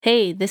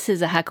Hey, this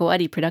is a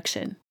Hakawati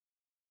production.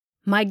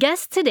 My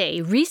guest today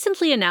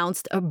recently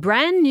announced a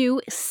brand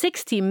new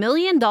 $60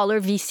 million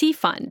VC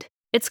fund.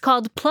 It's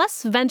called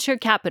Plus Venture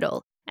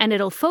Capital, and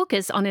it'll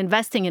focus on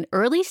investing in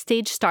early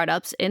stage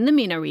startups in the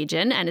MENA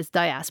region and its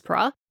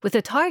diaspora, with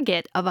a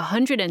target of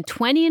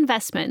 120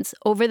 investments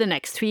over the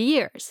next 3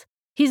 years.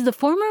 He's the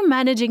former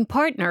managing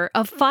partner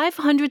of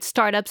 500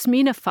 Startups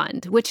MENA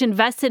Fund, which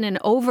invested in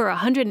over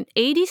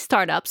 180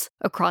 startups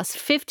across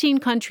 15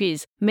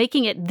 countries,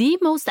 making it the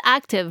most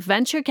active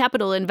venture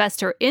capital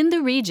investor in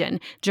the region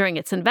during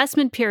its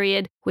investment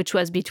period, which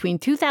was between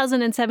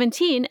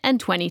 2017 and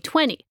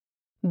 2020.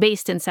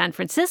 Based in San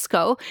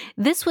Francisco,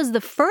 this was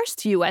the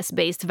first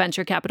US-based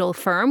venture capital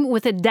firm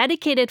with a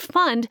dedicated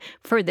fund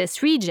for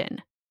this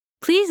region.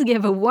 Please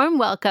give a warm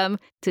welcome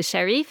to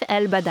Sharif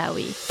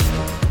El-Badawi.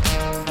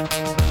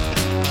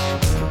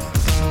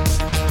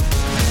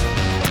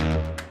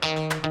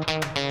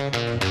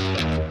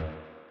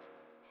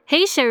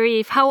 Hey,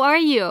 Sharif, how are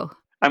you?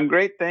 I'm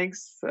great,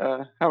 thanks.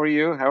 How are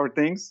you? How are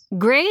things?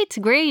 Great,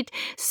 great.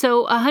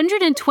 So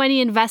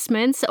 120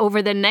 investments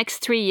over the next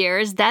 3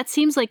 years, that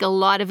seems like a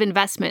lot of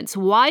investments.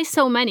 Why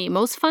so many?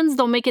 Most funds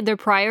don't make it their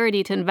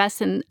priority to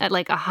invest in at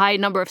like a high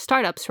number of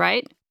startups,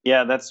 right?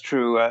 Yeah, that's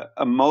true.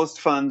 Most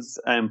funds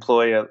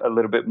employ a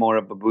little bit more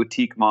of a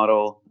boutique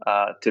model,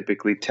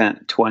 typically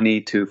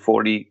 20 to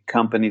 40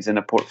 companies in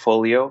a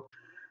portfolio.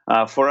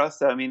 For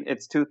us, I mean,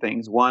 it's two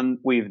things. One,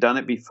 we've done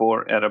it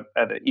before at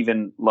an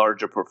even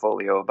larger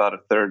portfolio, about a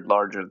third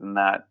larger than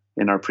that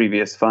in our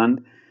previous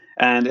fund.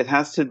 And it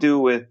has to do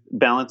with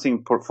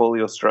balancing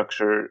portfolio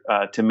structure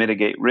to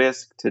mitigate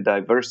risk, to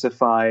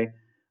diversify,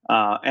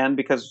 and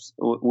because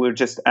we're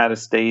just at a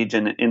stage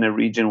in a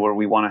region where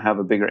we want to have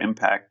a bigger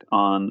impact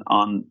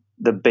on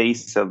the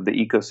base of the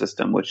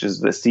ecosystem, which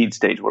is the seed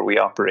stage where we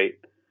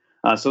operate.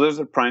 So those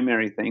are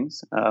primary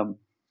things.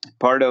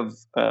 Part of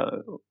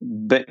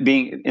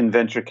being in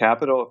venture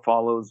capital, it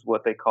follows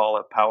what they call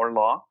a power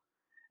law,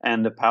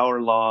 and the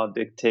power law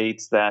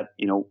dictates that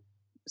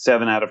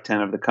 7 out of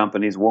 10 of the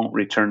companies won't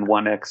return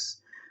 1x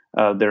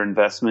their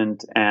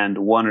investment, and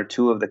 1 or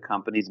 2 of the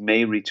companies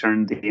may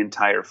return the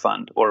entire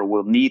fund or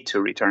will need to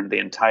return the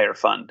entire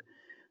fund.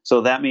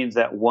 So that means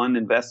that one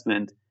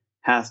investment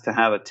has to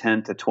have a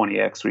 10 to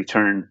 20x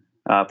return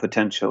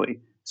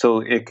potentially, so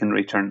it can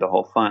return the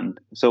whole fund.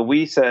 So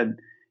we said,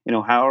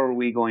 how are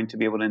we going to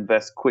be able to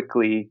invest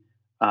quickly,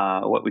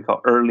 what we call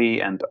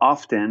early and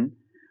often,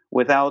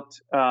 without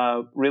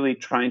really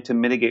trying to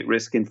mitigate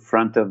risk in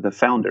front of the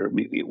founder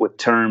with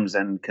terms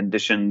and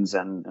conditions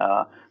and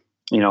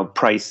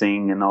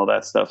pricing and all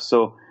that stuff.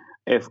 So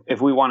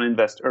if we want to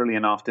invest early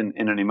and often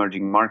in an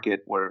emerging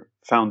market where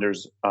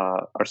founders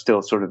are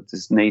still sort of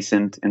this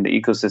nascent in the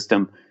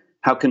ecosystem,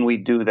 how can we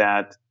do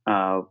that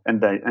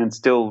and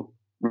still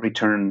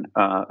return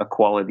a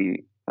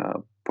quality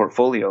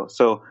portfolio?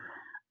 So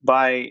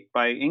by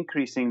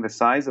increasing the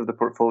size of the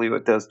portfolio,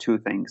 it does two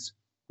things.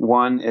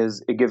 One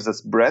is it gives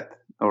us breadth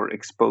or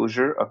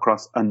exposure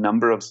across a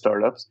number of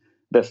startups.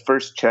 The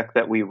first check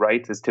that we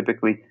write is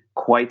typically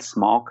quite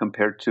small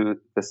compared to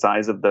the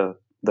size of the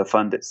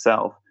fund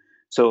itself.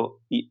 So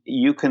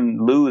you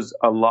can lose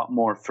a lot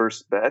more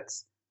first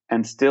bets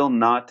and still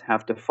not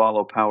have to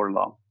follow power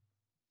law.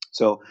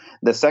 So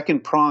the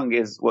second prong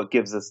is what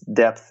gives us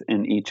depth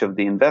in each of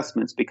the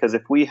investments, because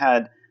if we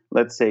had,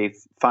 let's say,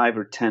 5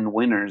 or 10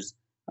 winners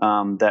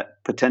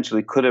that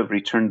potentially could have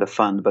returned the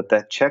fund, but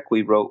that check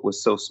we wrote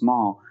was so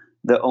small,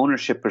 the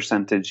ownership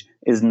percentage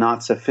is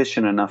not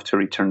sufficient enough to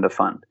return the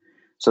fund.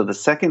 So the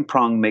second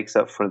prong makes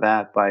up for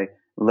that by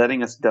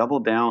letting us double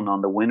down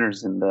on the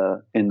winners in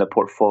the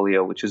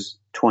portfolio, which is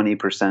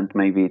 20%,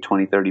 maybe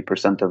 20,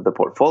 30% of the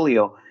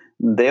portfolio.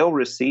 They'll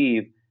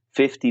receive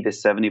 50 to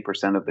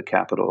 70% of the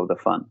capital of the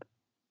fund.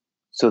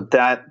 So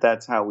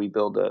that's how we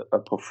build a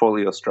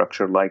portfolio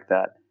structure like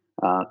that.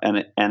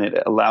 And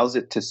it allows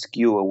it to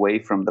skew away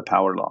from the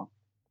power law.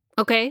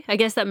 Okay, I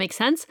guess that makes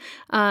sense.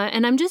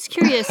 And I'm just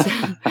curious,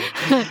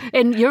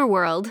 in your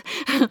world,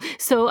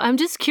 so I'm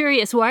just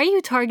curious, why are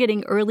you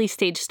targeting early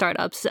stage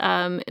startups,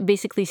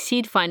 basically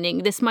seed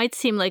funding? This might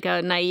seem like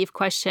a naive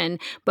question,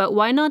 but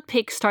why not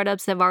pick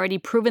startups that have already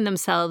proven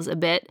themselves a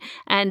bit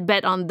and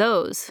bet on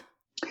those?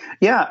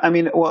 Yeah, I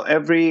mean, well,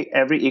 every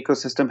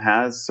ecosystem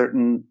has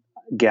certain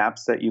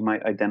gaps that you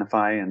might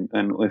identify, and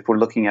if we're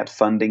looking at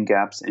funding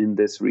gaps in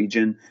this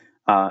region,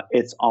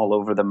 it's all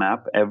over the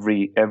map.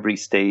 Every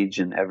stage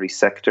and every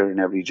sector and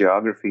every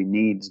geography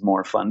needs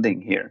more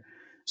funding here.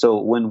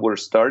 So when we're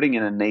starting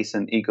in a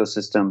nascent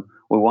ecosystem,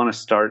 we want to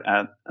start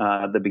at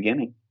the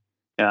beginning.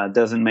 It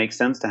doesn't make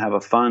sense to have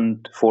a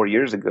fund 4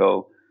 years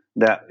ago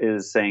that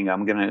is saying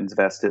I'm going to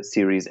invest at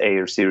Series A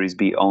or Series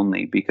B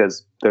only,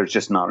 because there's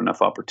just not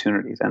enough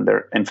opportunities. And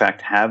there, in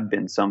fact, have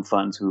been some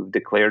funds who've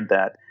declared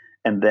that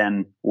and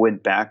then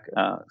went back,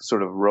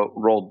 sort of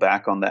rolled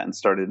back on that and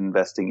started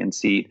investing in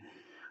seed.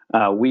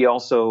 We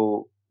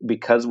also,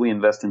 because we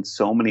invest in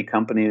so many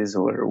companies,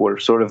 we're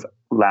sort of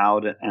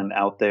loud and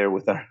out there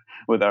with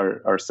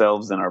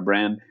ourselves and our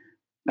brand.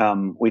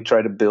 we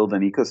try to build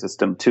an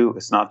ecosystem too.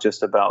 It's not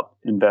just about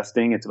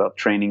investing, it's about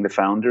training the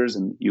founders,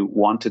 and you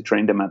want to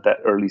train them at that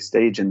early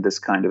stage in this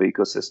kind of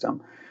ecosystem.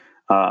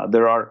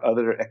 There are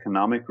other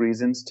economic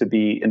reasons to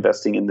be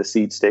investing in the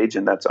seed stage,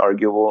 and that's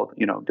arguable,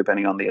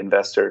 depending on the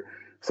investor.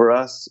 For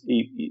us,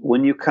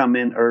 when you come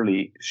in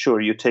early,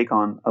 sure, you take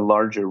on a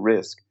larger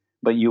risk,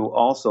 but you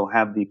also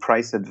have the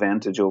price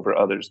advantage over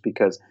others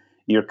because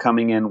you're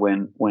coming in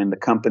when the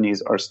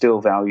companies are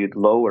still valued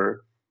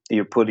lower.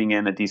 You're putting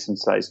in a decent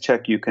sized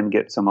check, you can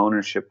get some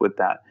ownership with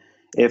that.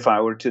 If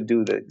I were to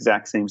do the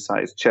exact same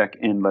size check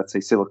in, let's say,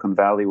 Silicon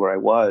Valley, where I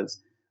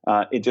was,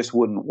 it just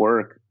wouldn't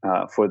work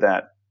for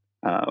that.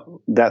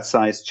 That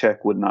size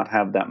check would not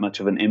have that much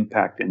of an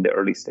impact in the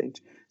early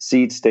stage.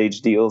 Seed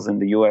stage deals in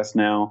the U.S.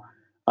 now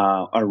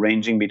are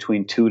ranging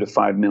between $2 to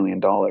 $5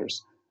 million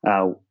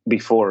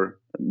before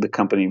the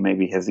company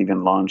maybe has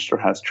even launched or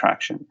has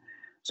traction.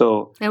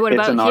 So and what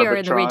it's about an here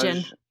in the region?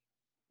 arbitrage.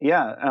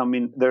 Yeah, I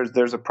mean,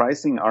 there's a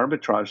pricing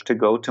arbitrage to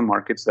go to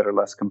markets that are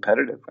less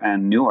competitive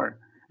and newer.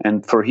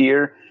 And for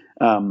here,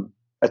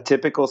 a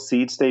typical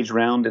seed stage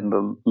round in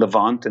the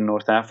Levant in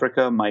North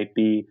Africa might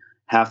be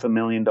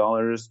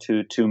 $500,000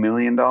 to $2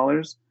 million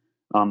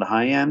on the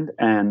high end,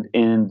 and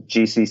in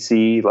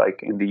GCC, like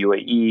in the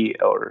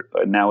UAE or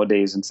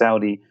nowadays in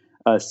Saudi,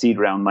 a seed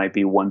round might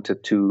be $1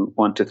 to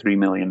 $3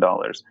 million.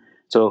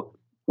 So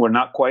we're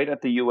not quite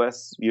at the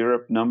U.S.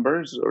 Europe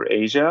numbers or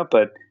Asia,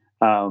 but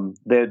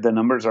the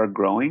numbers are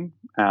growing,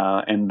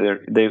 and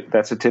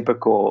that's a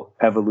typical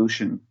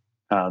evolution.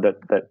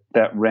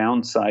 That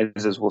round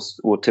sizes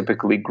will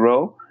typically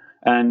grow,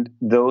 and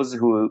those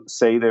who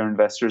say they're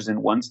investors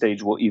in one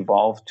stage will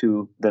evolve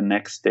to the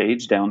next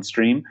stage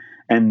downstream,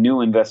 and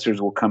new investors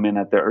will come in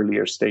at the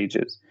earlier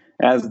stages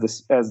as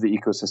the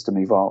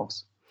ecosystem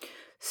evolves.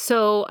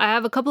 So I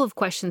have a couple of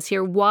questions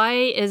here. Why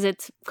is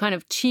it kind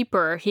of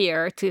cheaper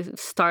here to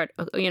start,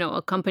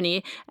 a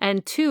company?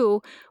 And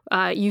two,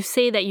 you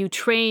say that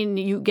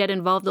you get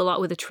involved a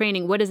lot with the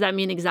training. What does that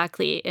mean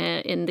exactly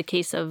in the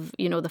case of,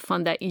 the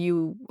fund that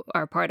you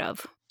are part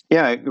of?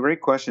 Yeah,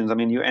 great questions. I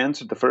mean, you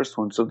answered the first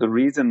one. So the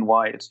reason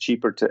why it's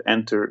cheaper to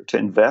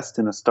invest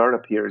in a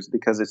startup here is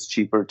because it's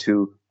cheaper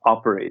to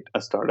operate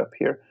a startup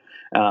here.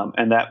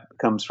 And that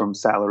comes from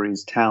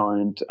salaries,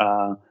 talent,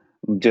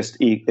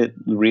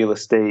 real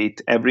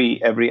estate,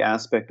 every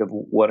aspect of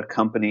what a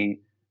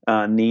company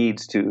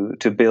needs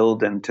to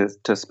build and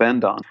to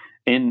spend on.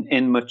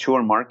 In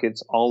mature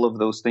markets, all of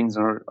those things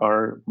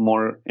are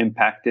more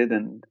impacted,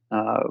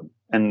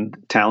 and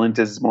talent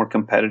is more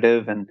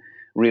competitive, and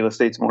real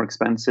estate's more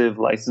expensive.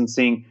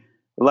 Licensing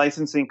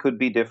could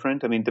be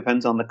different. I mean,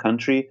 depends on the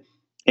country.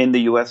 In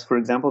the U.S., for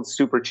example, it's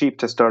super cheap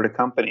to start a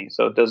company,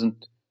 so it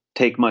doesn't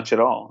take much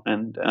at all.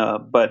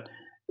 But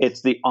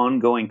it's the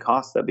ongoing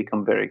costs that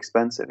become very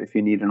expensive. If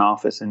you need an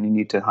office and you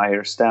need to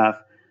hire staff,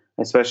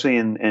 especially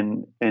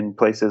in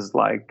places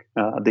like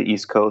the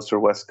East Coast or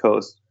West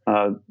Coast,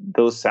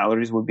 those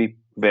salaries would be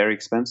very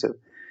expensive.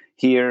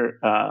 Here,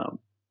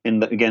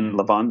 again,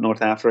 Levant,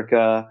 North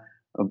Africa,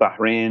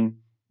 Bahrain,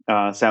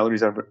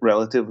 salaries are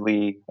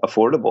relatively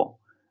affordable,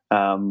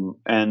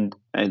 and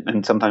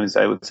sometimes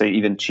I would say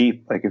even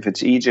cheap. Like if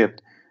it's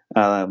Egypt,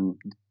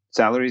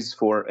 salaries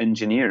for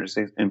engineers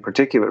in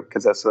particular,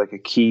 because that's like a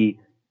key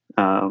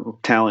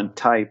talent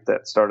type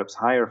that startups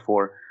hire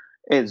for,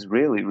 is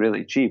really,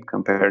 really cheap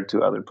compared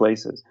to other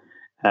places.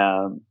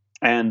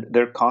 And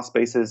their cost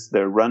basis,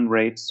 their run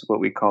rates, what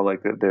we call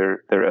like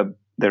their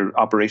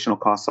operational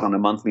costs on a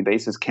monthly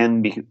basis,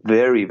 can be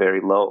very,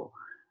 very low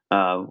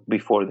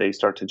before they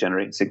start to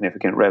generate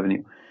significant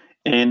revenue.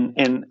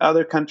 In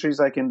other countries,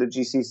 like in the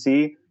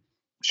GCC,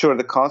 sure,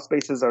 the cost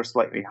bases are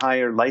slightly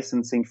higher.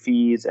 Licensing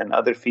fees and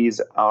other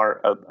fees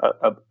are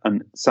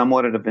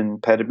somewhat of an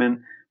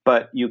impediment,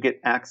 but you get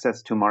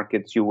access to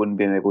markets you wouldn't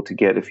be able to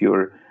get if you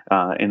were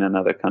in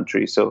another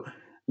country. So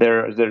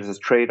there's this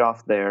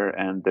trade-off there,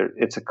 and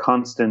it's a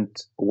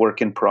constant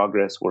work in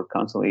progress. We're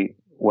constantly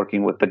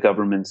working with the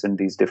governments in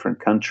these different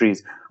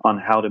countries on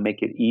how to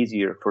make it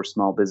easier for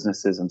small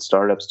businesses and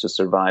startups to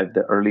survive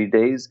the early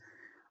days.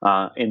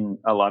 In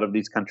a lot of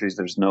these countries,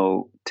 there's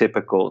no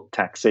typical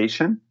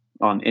taxation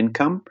on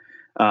income,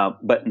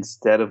 but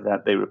instead of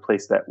that, they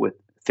replace that with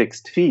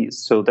fixed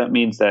fees. So that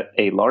means that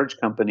a large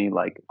company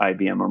like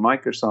IBM or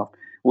Microsoft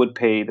would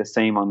pay the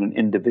same on an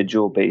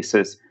individual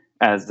basis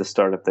as the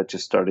startup that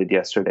just started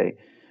yesterday.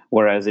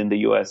 Whereas in the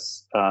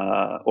US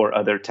or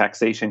other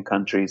taxation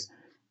countries,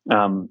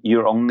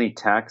 you're only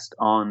taxed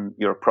on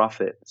your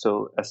profit.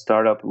 So a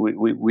startup,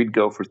 we'd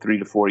go for 3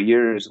 to 4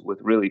 years with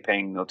really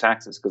paying no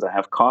taxes because I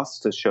have costs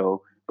to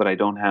show, but I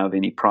don't have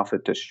any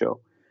profit to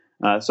show.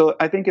 So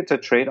I think it's a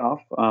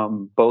trade-off.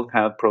 Both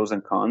have pros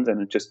and cons,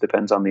 and it just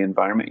depends on the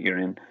environment you're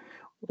in.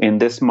 In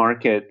this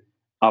market,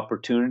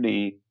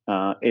 opportunity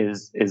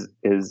is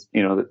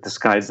the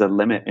sky's the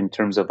limit in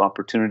terms of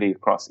opportunity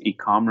across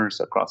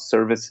e-commerce, across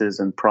services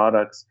and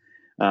products.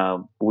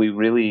 We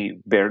really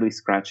barely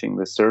scratching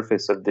the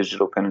surface of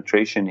digital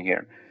penetration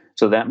here.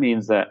 So that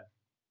means that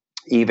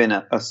even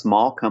a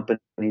small company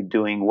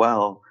doing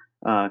well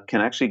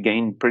can actually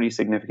gain pretty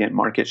significant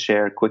market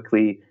share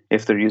quickly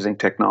if they're using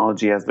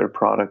technology as their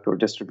product or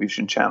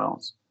distribution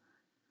channels.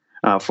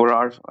 For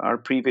our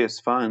previous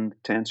fund,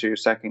 to answer your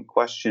second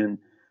question,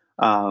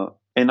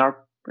 in our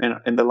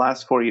in the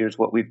last 4 years,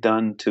 what we've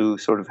done to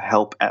sort of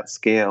help at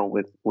scale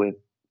with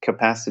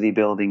capacity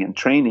building and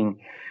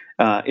training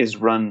is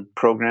run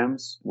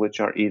programs which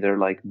are either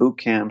like boot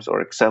camps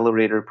or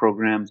accelerator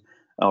programs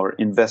or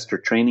investor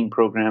training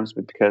programs,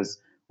 because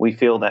we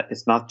feel that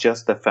it's not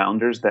just the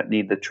founders that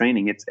need the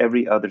training, it's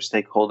every other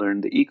stakeholder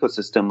in the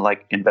ecosystem,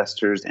 like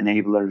investors,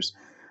 enablers,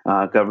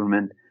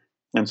 government.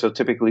 And so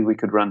typically we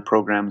could run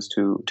programs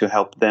to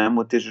help them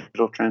with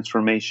digital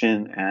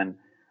transformation and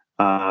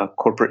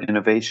corporate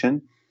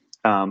innovation.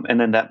 And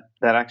then that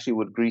actually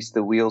would grease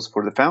the wheels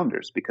for the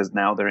founders, because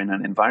now they're in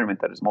an environment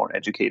that is more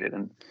educated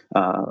and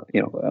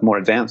more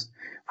advanced.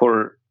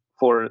 For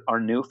our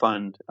new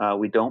fund,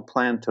 we don't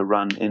plan to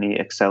run any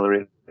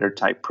accelerator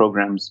type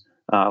programs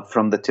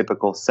from the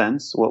typical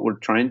sense. What we're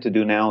trying to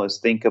do now is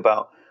think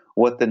about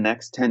what the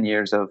next 10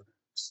 years of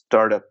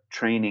startup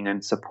training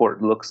and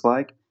support looks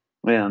like.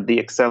 And the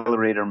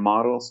accelerator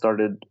model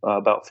started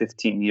about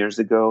 15 years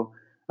ago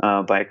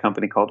by a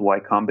company called Y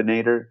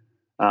Combinator.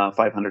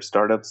 500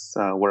 Startups,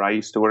 where I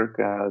used to work,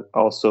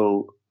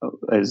 also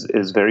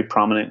is very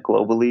prominent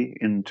globally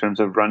in terms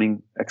of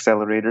running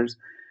accelerators.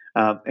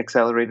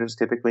 Accelerators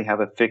typically have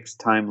a fixed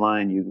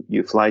timeline.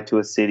 You fly to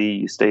a city,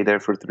 you stay there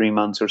for 3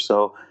 months or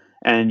so,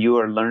 and you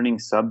are learning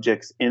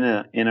subjects in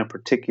a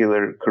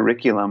particular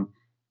curriculum,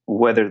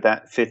 whether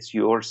that fits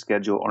your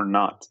schedule or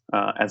not,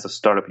 as a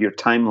startup, your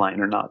timeline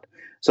or not.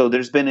 So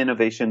there's been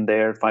innovation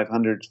there.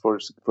 500, for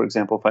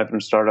example,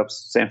 500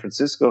 Startups, San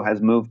Francisco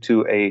has moved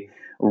to a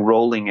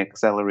rolling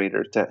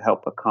accelerator to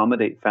help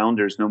accommodate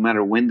founders. No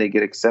matter when they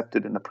get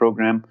accepted in the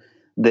program,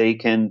 they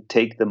can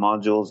take the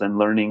modules and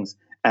learnings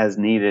as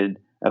needed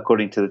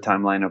according to the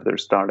timeline of their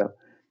startup.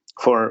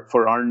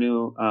 For our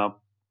new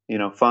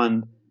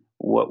fund,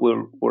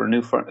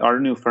 our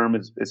new firm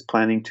is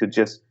planning to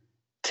just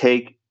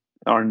take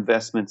our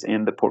investments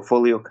in the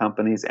portfolio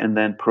companies and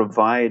then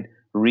provide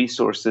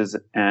resources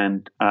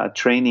and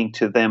training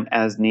to them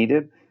as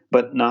needed,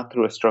 but not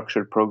through a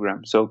structured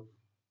program. So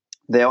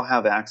they'll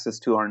have access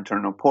to our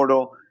internal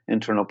portal.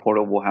 Internal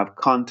portal will have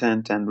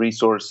content and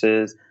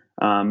resources,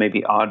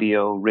 maybe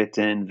audio,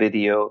 written,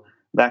 video,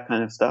 that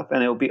kind of stuff.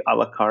 And it'll be a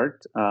la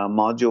carte,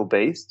 module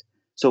based.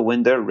 So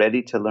when they're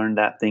ready to learn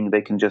that thing,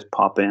 they can just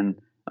pop in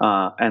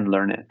and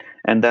learn it.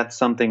 And that's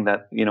something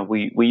that,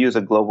 we use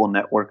a global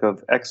network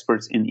of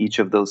experts in each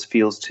of those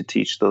fields to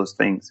teach those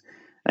things.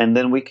 And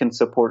then we can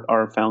support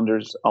our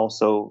founders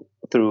also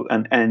through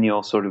an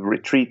annual sort of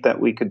retreat that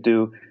we could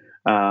do.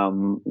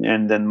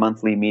 And then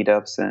monthly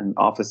meetups and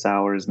office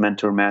hours,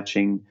 mentor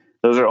matching.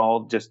 Those are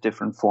all just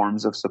different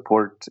forms of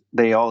support.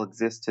 They all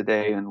exist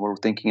today, and we're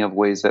thinking of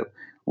ways that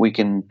we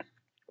can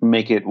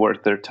make it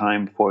worth their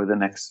time for the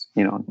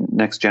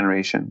next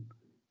generation.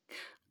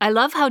 I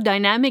love how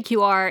dynamic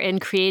you are in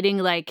creating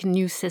like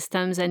new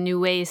systems and new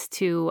ways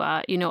to,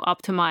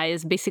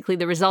 optimize basically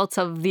the results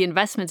of the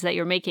investments that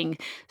you're making.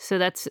 So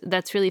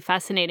that's really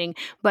fascinating.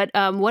 But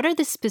what are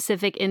the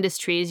specific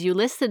industries you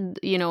listed?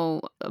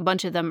 A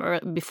bunch of them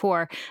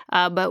before,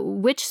 but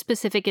which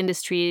specific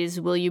industries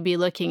will you be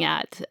looking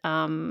at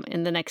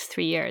in the next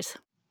 3 years?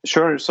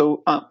 Sure.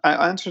 So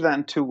I answer that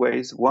in two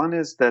ways. One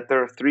is that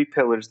there are 3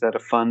 pillars that a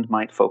fund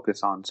might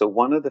focus on. So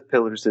one of the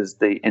pillars is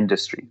the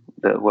industry,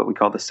 what we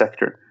call the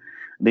sector.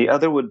 The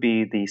other would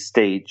be the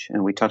stage,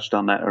 and we touched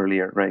on that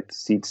earlier, right?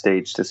 Seed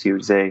stage to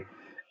Series A.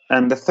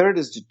 And the third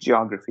is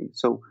geography.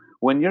 So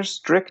when you're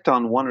strict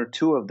on 1 or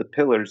 2 of the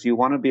pillars, you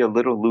want to be a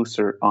little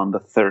looser on the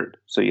third.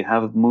 So you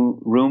have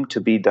room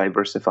to be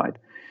diversified.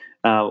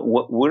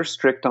 We're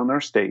strict on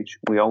our stage.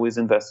 We always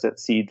invest at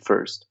seed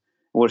first.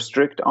 We're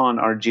strict on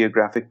our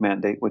geographic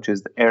mandate, which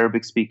is the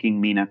Arabic-speaking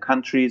MENA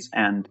countries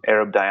and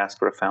Arab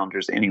diaspora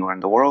founders anywhere in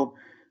the world.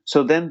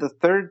 So then the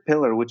third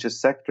pillar, which is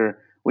sector,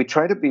 we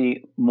try to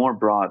be more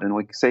broad, and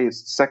we say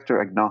it's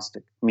sector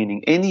agnostic,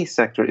 meaning any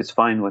sector is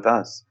fine with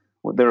us.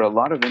 There are a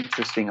lot of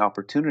interesting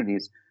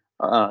opportunities,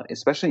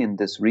 especially in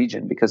this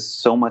region, because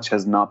so much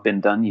has not been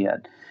done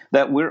yet,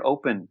 that we're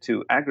open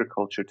to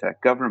agriculture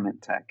tech,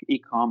 government tech,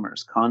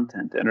 e-commerce,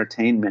 content,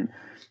 entertainment,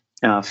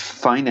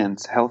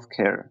 finance,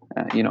 healthcare,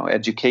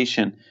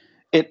 education.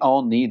 It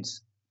all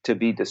needs to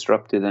be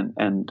disrupted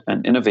and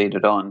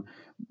innovated on.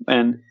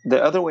 And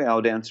the other way I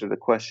would answer the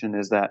question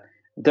is that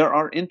there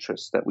are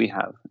interests that we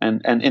have,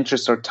 and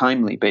interests are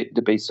timely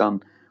based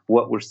on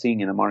what we're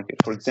seeing in the market.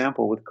 For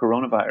example, with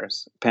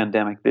coronavirus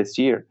pandemic this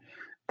year,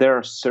 there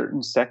are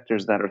certain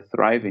sectors that are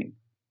thriving,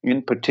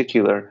 in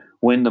particular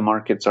when the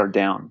markets are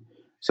down.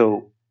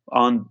 So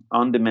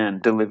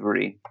on-demand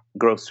delivery,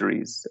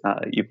 groceries,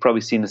 you've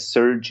probably seen a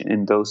surge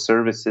in those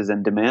services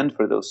and demand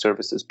for those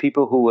services.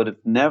 People who would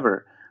have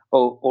never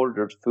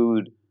ordered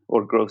food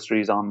or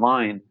groceries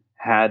online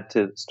had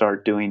to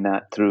start doing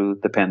that through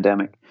the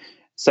pandemic.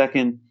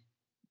 Second,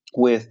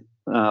 with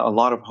a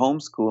lot of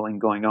homeschooling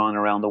going on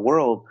around the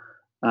world,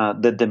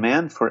 the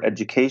demand for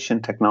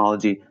education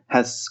technology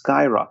has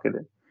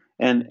skyrocketed.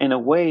 and in a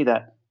way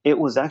that it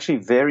was actually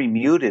very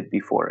muted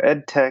before.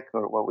 Ed tech,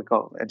 or what we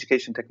call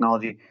education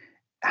technology,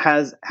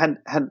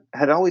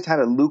 had always had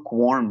a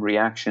lukewarm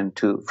reaction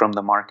to from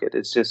the market.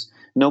 It's just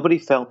nobody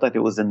felt that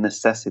it was a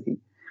necessity,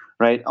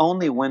 right?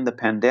 Only when the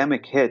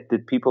pandemic hit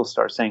did people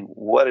start saying,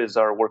 "What is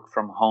our work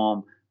from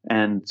home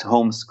and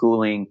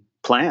homeschooling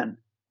plan?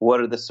 What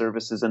are the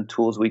services and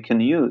tools we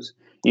can use?"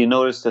 You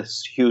notice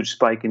this huge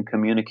spike in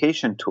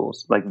communication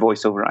tools like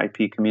voice over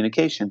IP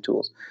communication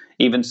tools,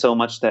 even so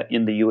much that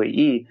in the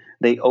UAE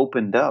they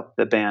opened up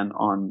the ban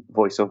on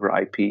voice over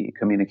IP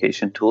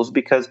communication tools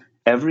because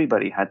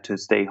everybody had to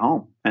stay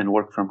home and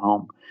work from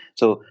home.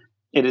 So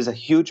it is a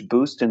huge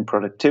boost in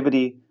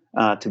productivity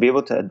to be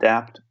able to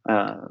adapt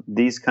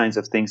these kinds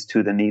of things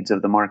to the needs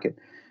of the market.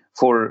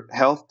 For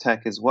health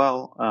tech as well,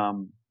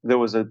 there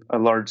was a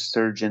large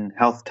surge in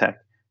health tech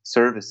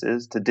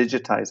services to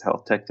digitize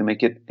health tech to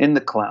make it in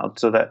the cloud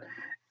so that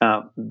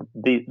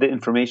the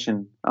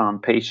information on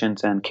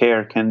patients and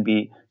care can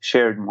be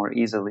shared more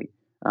easily.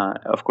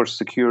 Of course,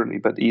 securely,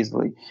 but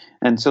easily.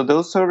 And so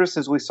those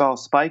services we saw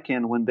spike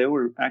in when they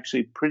were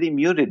actually pretty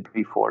muted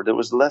before. There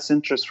was less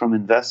interest from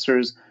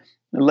investors,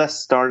 less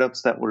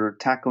startups that were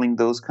tackling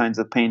those kinds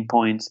of pain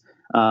points.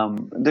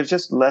 There's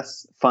just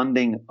less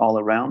funding all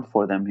around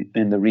for them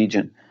in the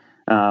region.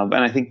 And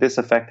I think this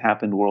effect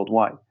happened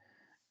worldwide.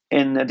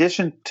 In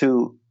addition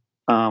to,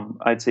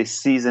 I'd say,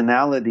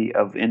 seasonality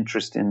of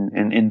interest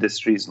in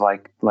industries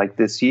like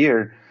this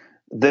year,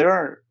 there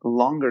are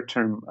longer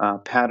term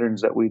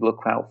patterns that we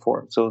look out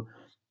for. So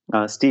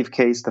Steve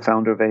Case, the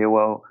founder of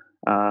AOL,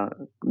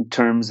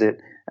 terms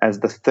it as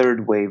the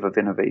third wave of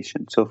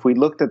innovation. So if we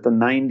looked at the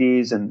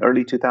 90s and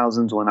early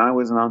 2000s when I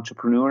was an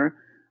entrepreneur,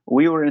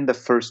 we were in the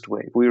first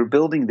wave. We were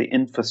building the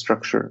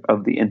infrastructure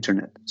of the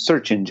internet,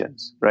 search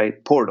engines,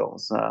 right?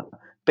 Portals,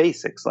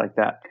 basics like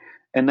that.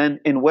 And then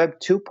in Web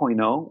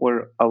 2.0,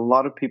 where a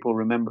lot of people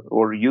remember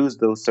or use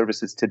those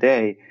services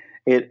today,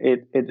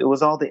 it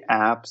was all the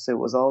apps, it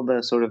was all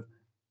the sort of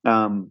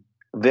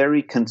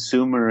very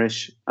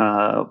consumerish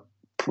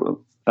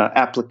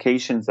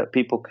applications that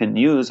people can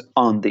use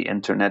on the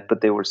internet,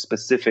 but they were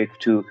specific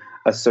to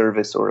a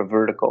service or a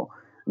vertical.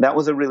 That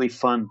was a really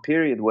fun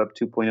period, Web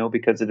 2.0,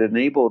 because it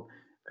enabled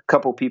a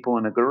couple people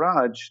in a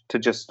garage to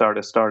just start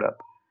a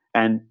startup.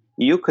 And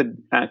you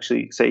could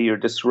actually say you're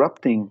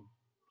disrupting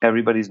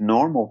everybody's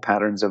normal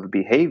patterns of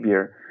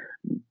behavior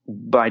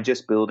by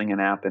just building an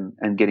app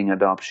and getting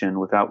adoption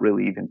without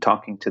really even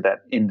talking to that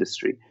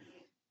industry.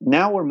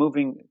 Now we're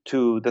moving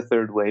to the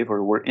third wave,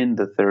 or we're in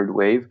the third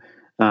wave,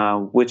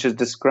 which is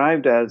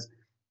described as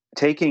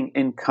taking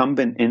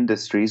incumbent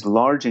industries,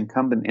 large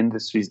incumbent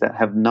industries that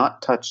have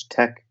not touched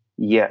tech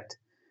yet.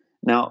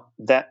 Now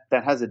that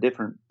has a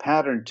different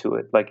pattern to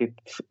it. Like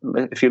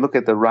if you look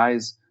at the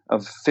rise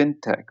of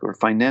fintech or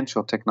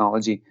financial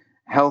technology,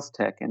 health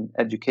tech and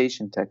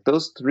education tech,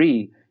 those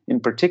three in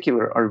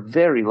particular are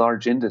very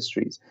large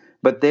industries,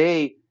 but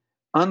they,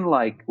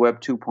 unlike Web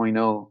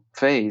 2.0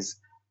 phase,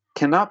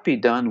 cannot be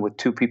done with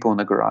two people in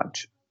a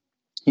garage.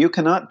 You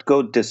cannot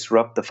go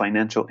disrupt the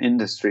financial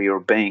industry or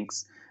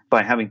banks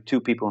by having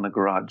two people in a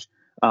garage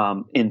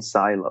in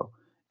silo.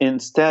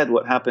 Instead,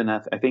 what happened,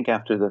 I think,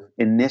 after the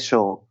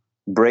initial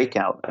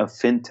breakout of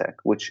fintech,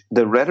 which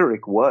the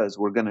rhetoric was,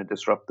 we're going to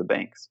disrupt the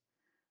banks.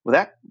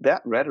 Well,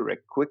 that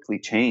rhetoric quickly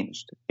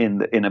changed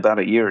in about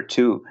a year or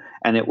two,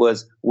 and it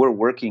was, we're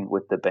working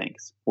with the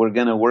banks, we're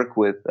going to work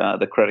with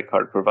the credit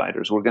card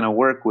providers, we're going to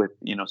work with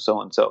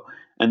so and so,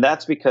 and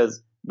that's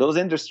because those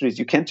industries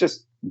you can't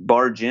just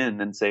barge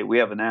in and say we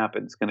have an app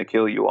and it's going to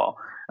kill you all.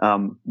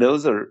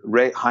 Those are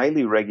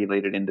highly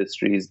regulated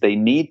industries. They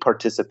need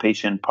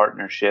participation,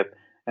 partnership,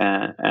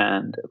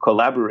 and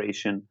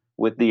collaboration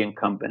with the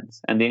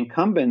incumbents, and the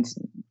incumbents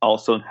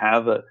also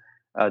have a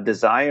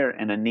desire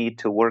and a need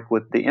to work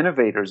with the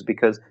innovators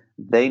because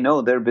they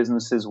know their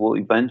businesses will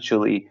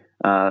eventually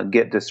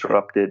get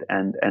disrupted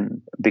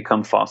and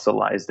become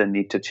fossilized and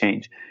need to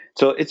change.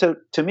 So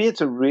to me,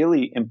 it's a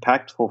really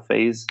impactful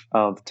phase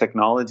of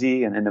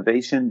technology and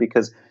innovation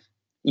because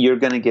you're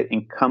going to get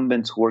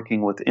incumbents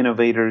working with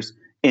innovators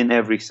in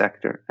every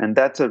sector. And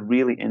that's a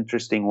really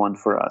interesting one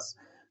for us.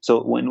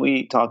 So when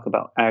we talk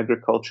about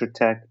agriculture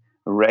tech,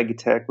 reg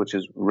tech, which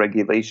is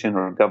regulation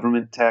or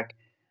government tech,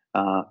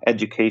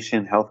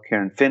 education,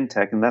 healthcare, and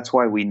fintech, and that's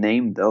why we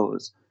name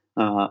those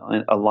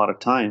a lot of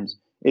times,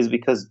 is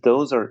because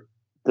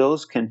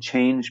those can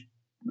change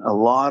a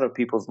lot of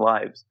people's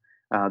lives.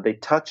 They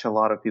touch a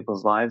lot of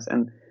people's lives,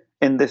 and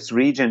in this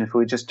region, if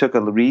we just took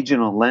a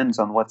regional lens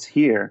on what's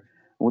here,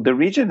 well, the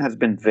region has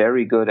been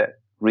very good at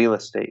real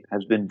estate,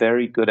 has been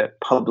very good at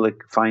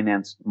public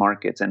finance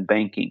markets and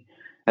banking,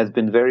 has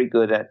been very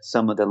good at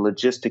some of the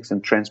logistics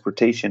and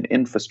transportation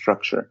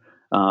infrastructure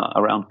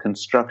around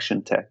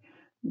construction tech.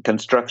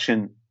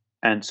 Construction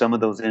and some of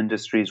those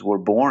industries were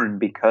born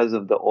because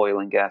of the oil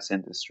and gas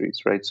industries,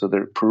 right? So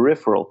they're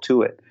peripheral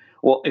to it.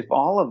 Well, if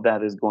all of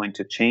that is going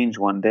to change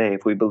one day,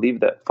 if we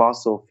believe that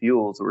fossil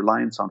fuels,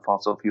 reliance on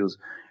fossil fuels,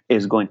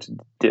 is going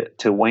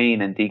to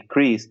wane and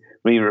decrease,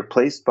 be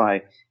replaced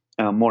by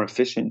more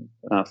efficient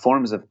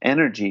forms of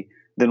energy,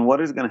 then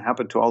what is going to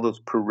happen to all those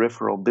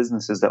peripheral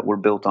businesses that were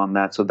built on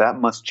that? So that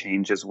must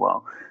change as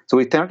well. So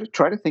we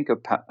try to think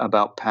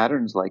about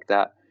patterns like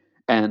that,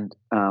 and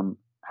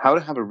how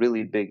to have a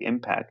really big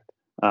impact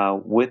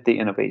with the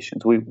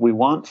innovations. We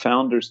want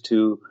founders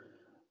to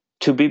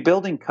be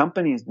building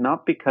companies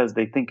not because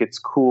they think it's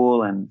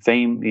cool and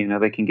fame,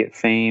 they can get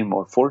fame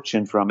or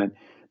fortune from it,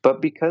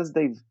 but because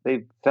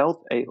they've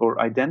felt or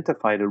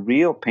identified a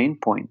real pain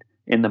point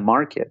in the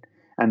market,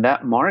 and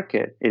that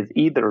market is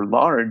either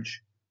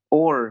large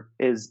or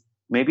is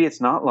maybe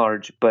it's not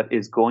large but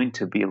is going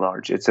to be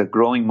large. It's a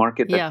growing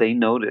market that Yeah. they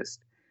noticed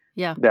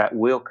Yeah. that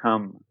will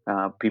come.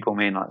 People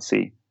may not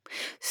see.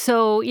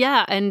 So,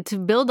 yeah, and to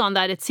build on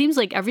that, it seems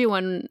like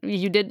everyone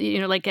you did,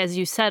 like as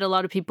you said, a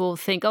lot of people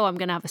think, oh, I'm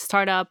going to have a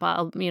startup,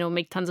 I'll,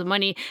 make tons of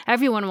money.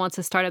 Everyone wants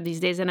a startup these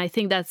days. And I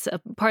think that's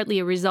partly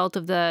a result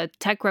of the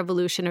tech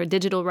revolution or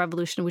digital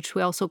revolution, which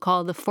we also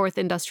call the fourth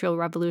industrial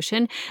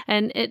revolution.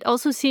 And it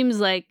also seems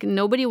like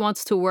nobody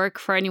wants to work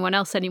for anyone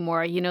else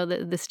anymore,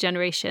 this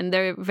generation.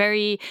 They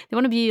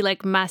want to be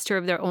like master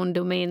of their own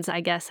domains,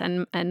 I guess,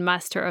 and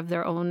master of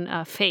their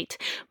own fate.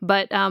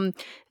 But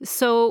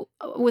so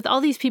with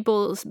all these people,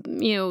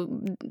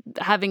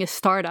 having a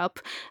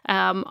startup,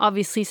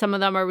 obviously some of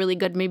them are really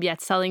good maybe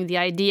at selling the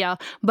idea.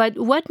 But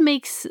what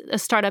makes a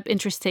startup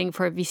interesting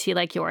for a VC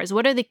like yours?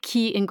 What are the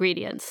key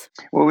ingredients?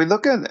 Well, we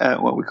look at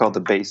what we call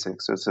the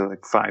basics. So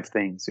like 5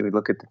 things. So we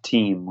look at the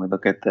team. We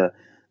look at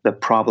the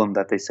problem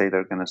that they say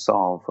they're going to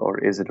solve,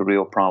 or is it a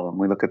real problem?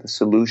 We look at the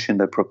solution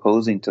they're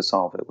proposing to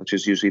solve it, which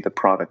is usually the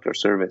product or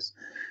service.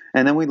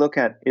 And then we look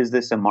at, is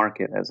this a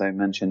market? As I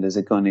mentioned, is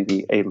it going to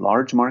be a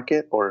large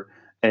market, or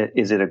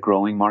is it a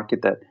growing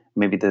market that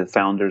maybe the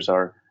founders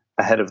are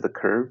ahead of the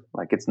curve?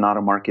 Like it's not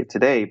a market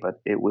today, but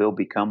it will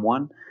become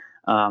one.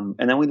 And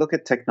then we look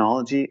at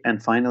technology.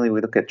 And finally, we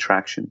look at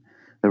traction.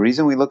 The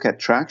reason we look at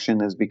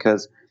traction is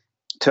because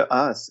to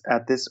us,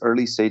 at this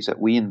early stage that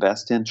we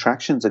invest in,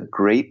 traction is a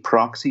great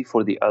proxy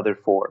for the other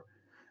 4.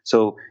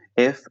 So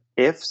if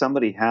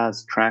somebody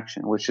has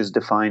traction, which is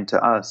defined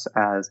to us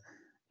as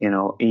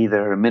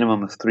either a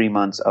minimum of 3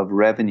 months of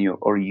revenue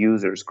or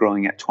users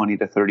growing at 20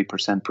 to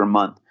 30% per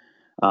month,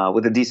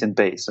 with a decent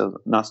base, so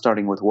not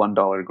starting with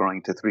 $1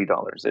 growing to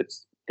 $3.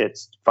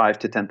 It's $5,000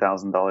 to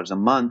 $10,000 a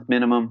month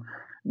minimum,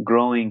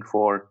 growing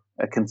for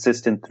a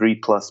consistent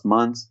 3+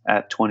 months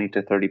at 20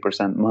 to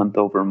 30% month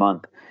over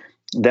month.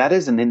 That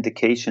is an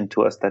indication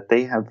to us that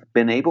they have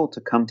been able to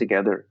come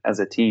together as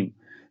a team.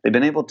 They've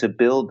been able to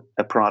build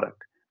a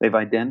product. They've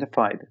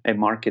identified a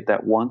market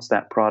that wants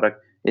that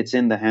product. It's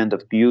in the hand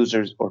of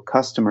users or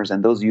customers,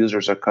 and those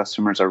users or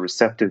customers are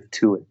receptive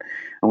to it.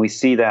 And we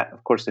see that,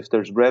 of course, if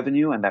there's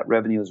revenue and that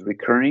revenue is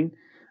recurring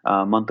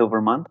month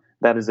over month,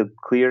 that is a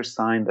clear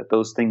sign that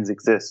those things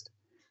exist.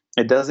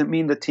 It doesn't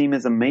mean the team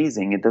is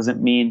amazing. It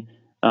doesn't mean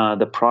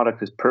the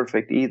product is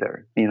perfect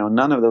either.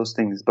 None of those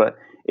things. But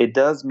it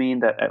does mean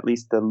that at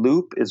least the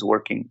loop is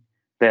working,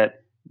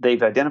 that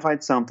they've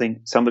identified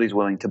something, somebody's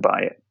willing to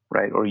buy it,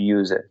 right, or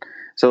use it.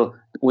 So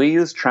we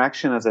use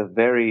traction as a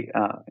very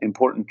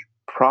important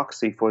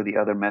proxy for the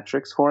other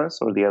metrics for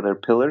us, or the other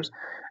pillars.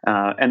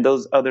 And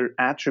those other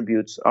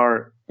attributes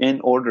are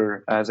in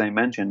order, as I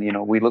mentioned.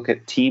 We look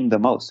at team the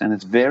most, and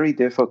it's very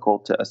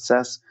difficult to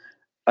assess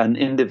an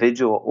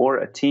individual or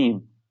a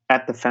team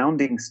at the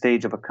founding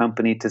stage of a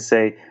company to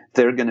say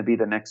they're going to be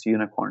the next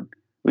unicorn.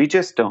 We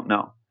just don't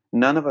know.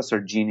 None of us are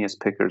genius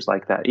pickers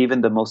like that.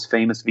 Even the most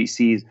famous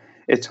VCs,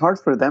 it's hard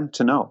for them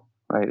to know,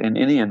 right, in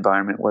any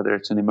environment, whether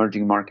it's an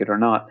emerging market or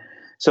not.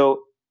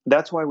 So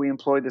that's why we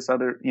employ this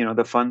other,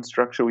 the fund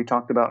structure we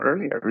talked about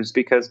earlier, is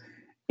because,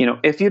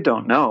 if you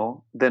don't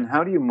know, then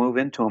how do you move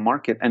into a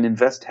market and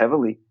invest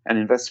heavily and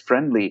invest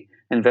friendly,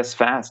 invest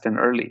fast and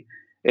early?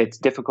 It's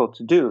difficult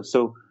to do.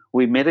 So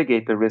we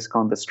mitigate the risk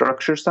on the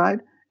structure side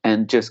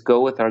and just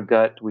go with our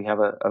gut. We have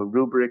a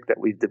rubric that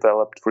we've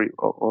developed for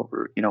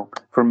over,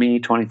 for me,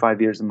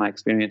 25 years in my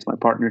experience, my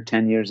partner,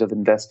 10 years of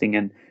investing,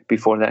 and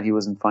before that, he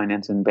was in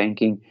finance and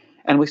banking.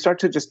 And we start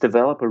to just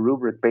develop a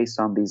rubric based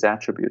on these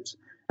attributes.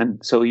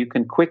 And so you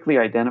can quickly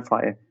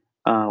identify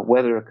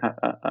whether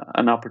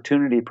an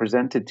opportunity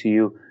presented to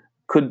you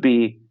could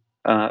be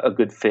a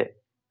good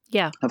fit.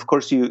 Yeah. Of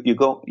course, you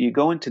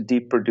go into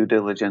deeper due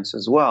diligence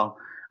as well,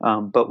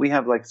 but we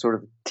have like sort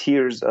of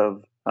tiers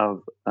of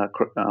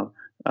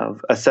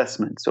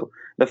assessment. So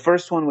the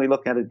first one, we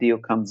look at a deal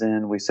comes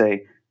in, we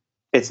say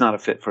it's not a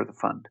fit for the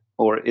fund,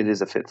 or it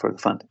is a fit for the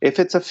fund. If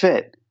it's a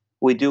fit,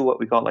 we do what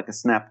we call like a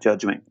snap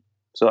judgment.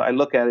 So I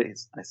look at it,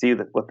 I see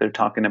what they're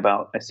talking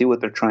about, I see what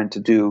they're trying to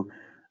do,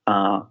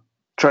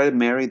 try to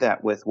marry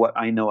that with what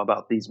I know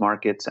about these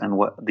markets and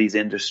what these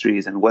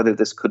industries, and whether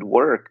this could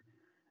work,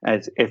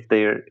 as if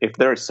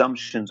their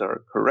assumptions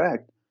are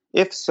correct.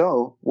 If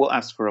so, we'll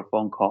ask for a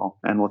phone call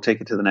and we'll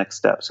take it to the next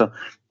step. So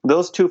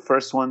those 2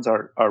 first ones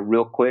are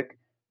real quick.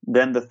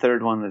 Then the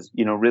third one is,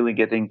 really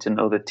getting to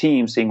know the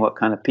team, seeing what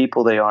kind of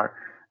people they are.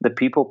 The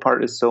people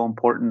part is so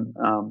important,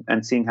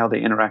 and seeing how they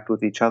interact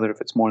with each other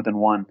if it's more than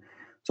one.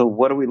 So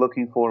what are we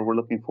looking for? We're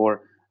looking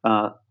for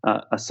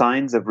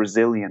signs of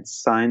resilience,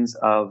 signs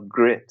of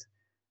grit,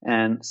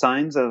 and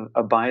signs of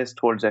a bias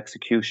towards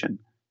execution,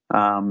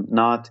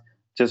 not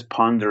just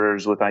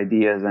ponderers with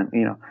ideas.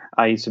 And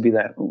I used to be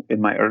that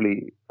in my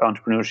early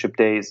entrepreneurship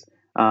days.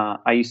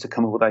 I used to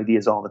come up with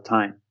ideas all the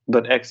time,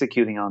 but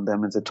executing on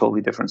them is a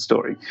totally different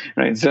story,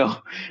 right? So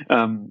we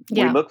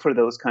Yeah. look for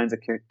those kinds of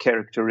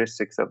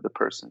characteristics of the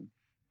person.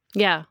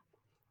 Yeah.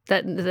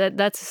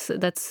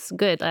 That's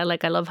good. I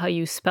love how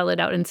you spell it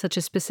out in such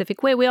a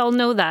specific way. We all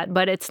know that,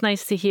 but it's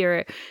nice to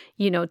hear,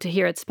 to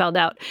hear it spelled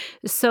out.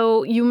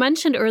 So you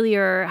mentioned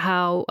earlier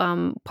how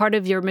part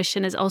of your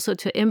mission is also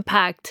to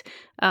impact,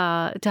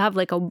 to have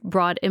like a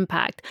broad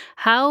impact.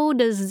 How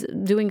does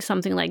doing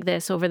something like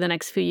this over the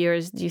next few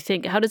years, do you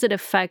think, how does it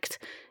affect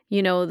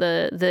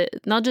the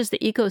not just the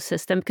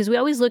ecosystem, because we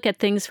always look at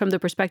things from the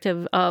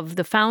perspective of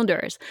the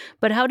founders,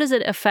 but how does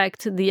it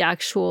affect the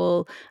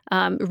actual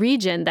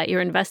region that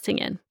you're investing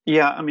in?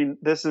 Yeah, I mean,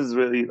 this is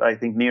really, I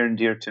think, near and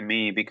dear to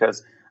me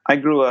because I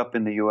grew up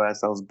in the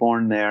U.S. I was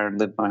born there,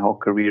 lived my whole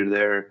career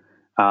there.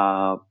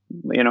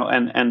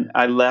 And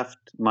I left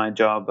my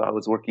job. I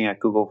was working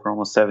at Google for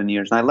almost 7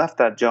 years, and I left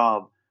that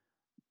job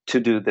to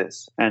do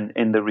this and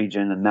in the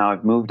region, and now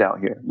I've moved out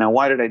here. Now,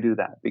 why did I do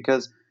that?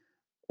 Because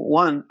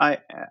one,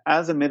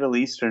 as a Middle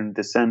Eastern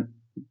descent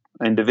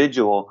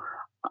individual,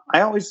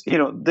 I always,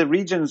 the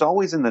region is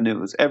always in the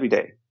news every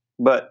day,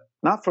 but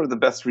not for the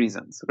best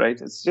reasons, right?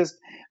 It's just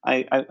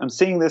I'm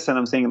seeing this and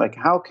I'm saying, like,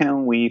 how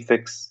can we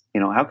fix,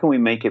 how can we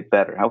make it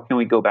better? How can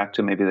we go back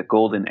to maybe the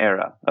golden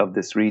era of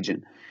this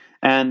region?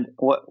 And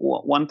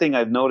one thing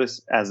I've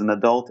noticed as an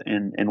adult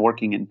in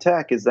working in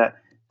tech is that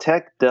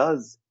tech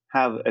does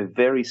have a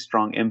very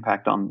strong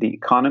impact on the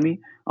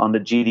economy, on the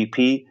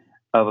GDP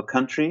of a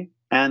country,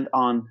 and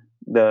on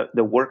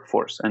the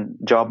workforce and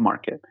job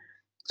market.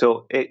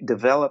 So it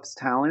develops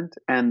talent,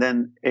 and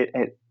then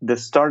the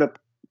startup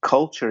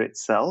culture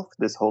itself,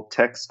 this whole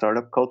tech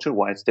startup culture,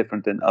 why it's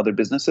different than other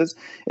businesses,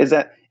 is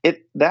that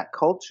that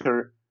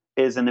culture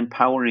is an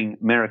empowering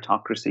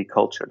meritocracy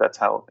culture. That's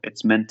how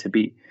it's meant to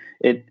be.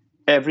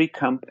 Every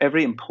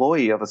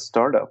employee of a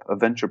startup, a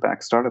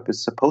venture-backed startup,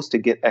 is supposed to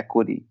get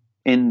equity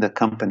in the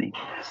company.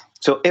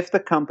 So if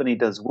the company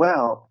does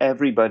well,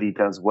 everybody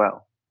does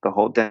well,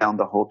 down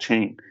the whole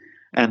chain,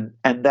 and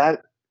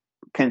that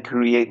can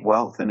create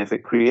wealth. And if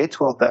it creates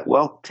wealth, that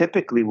wealth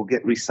typically will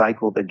get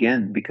recycled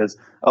again, because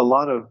a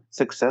lot of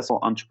successful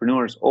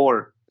entrepreneurs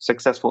or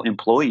successful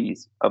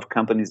employees of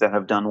companies that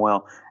have done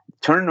well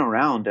turn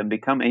around and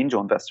become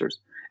angel investors.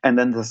 And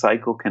then the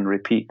cycle can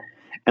repeat.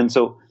 And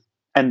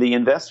the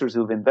investors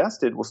who've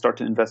invested will start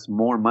to invest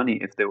more money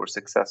if they were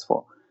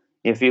successful.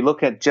 If you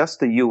look at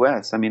just the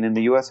US, I mean, in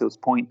the US, it was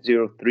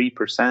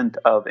 0.03%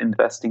 of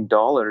investing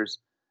dollars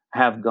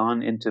have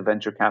gone into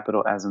venture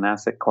capital as an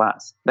asset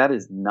class. That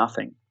is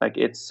nothing. Like,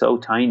 it's so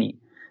tiny.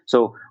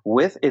 So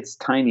with its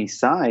tiny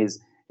size,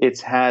 it's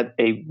had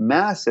a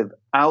massive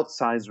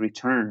outsized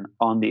return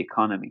on the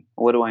economy.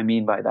 What do I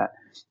mean by that?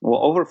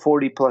 Well, over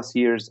 40 plus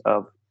years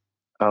of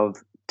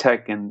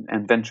tech and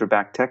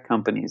venture-backed tech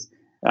companies,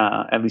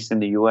 at least in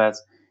the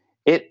US,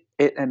 it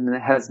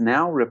has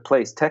now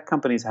replaced, tech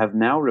companies have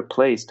now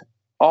replaced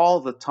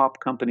all the top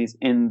companies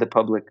in the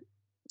public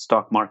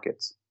stock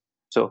markets.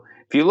 So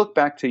if you look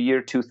back to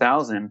year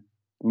 2000,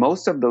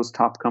 most of those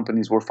top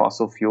companies were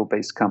fossil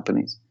fuel-based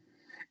companies.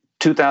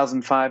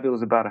 2005, it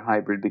was about a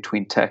hybrid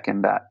between tech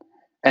and that.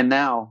 And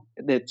now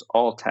it's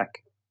all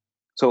tech.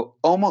 So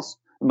almost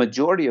the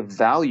majority of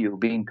value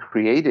being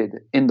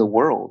created in the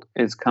world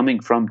is coming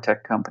from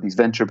tech companies,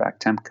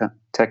 venture-backed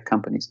tech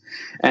companies.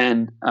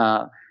 And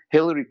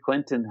Hillary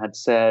Clinton had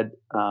said,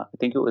 I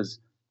think it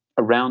was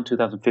around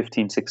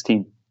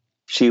 2015-16,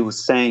 she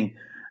was saying,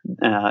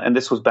 and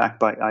this was backed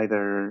by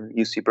either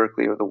UC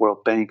Berkeley or the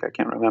World Bank, I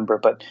can't remember,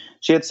 but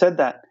she had said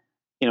that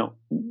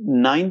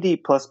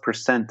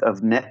 90+%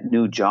 of net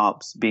new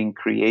jobs being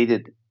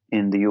created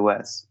in the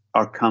US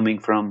are coming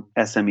from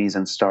SMEs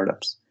and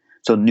startups,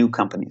 so new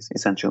companies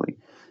essentially.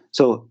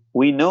 So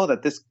we know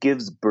that this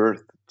gives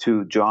birth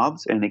to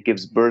jobs, and it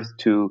gives birth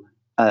to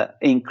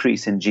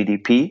increase in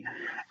GDP,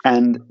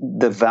 and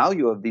the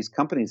value of these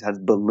companies has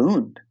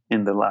ballooned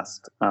in the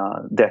last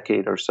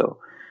decade or so.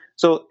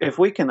 So if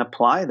we can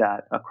apply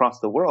that across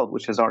the world,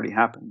 which has already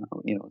happened,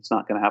 it's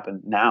not going to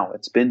happen now.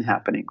 It's been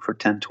happening for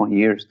 10, 20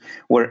 years,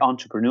 where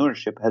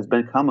entrepreneurship has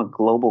become a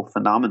global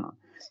phenomenon.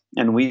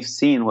 And we've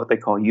seen what they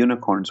call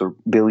unicorns, or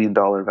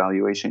billion-dollar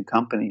valuation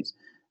companies,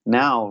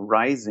 now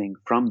rising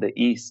from the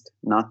East,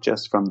 not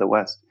just from the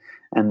West.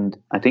 And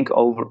I think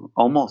over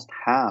almost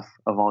half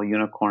of all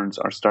unicorns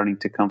are starting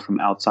to come from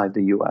outside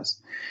the US.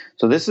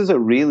 So this is a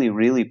really,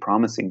 really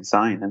promising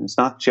sign. And it's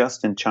not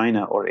just in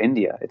China or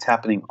India. It's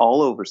happening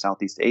all over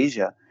Southeast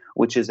Asia,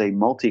 which is a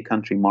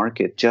multi-country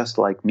market, just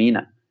like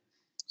MENA.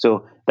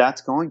 So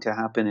that's going to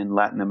happen in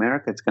Latin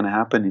America. It's going to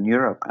happen in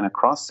Europe and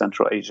across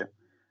Central Asia.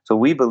 So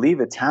we believe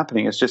it's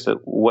happening. It's just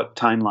what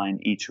timeline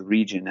each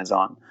region is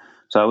on.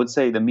 So I would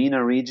say the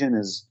MENA region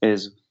is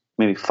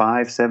maybe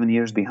 5-7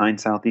 years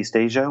behind Southeast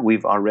Asia.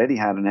 We've already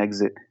had an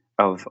exit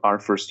of our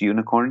first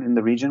unicorn in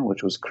the region,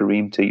 which was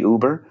Careem to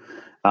Uber.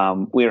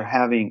 We're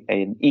having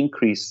an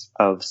increase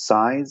of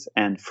size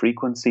and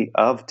frequency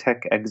of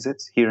tech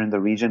exits here in the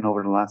region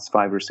over the last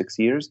 5 or 6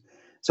 years.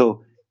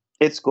 So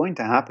it's going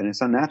to happen.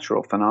 It's a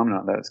natural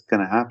phenomenon that's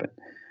going to happen.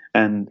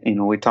 And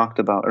we talked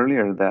about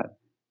earlier that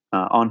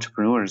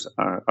entrepreneurs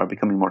are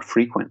becoming more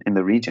frequent in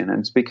the region, and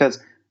it's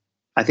because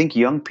I think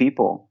young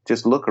people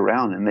just look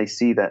around and they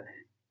see that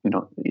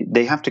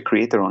they have to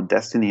create their own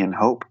destiny and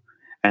hope.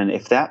 And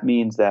if that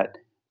means that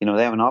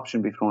they have an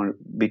option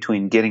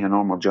between getting a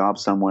normal job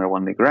somewhere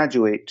when they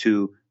graduate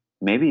to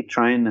maybe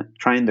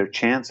trying their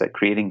chance at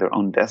creating their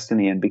own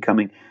destiny and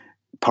becoming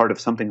part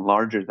of something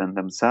larger than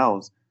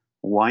themselves,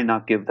 why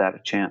not give that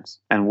a chance?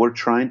 And we're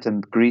trying to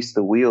grease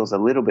the wheels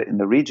a little bit in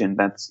the region.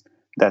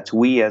 That's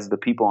we as the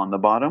people on the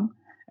bottom,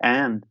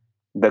 and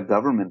the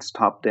governments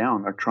top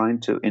down are trying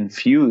to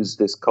infuse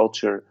this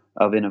culture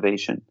of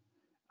innovation.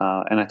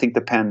 And I think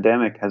the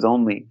pandemic has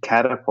only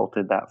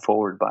catapulted that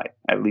forward by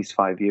at least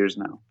 5 years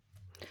now.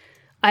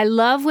 I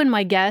love when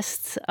my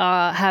guests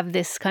have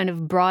this kind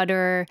of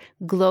broader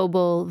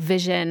global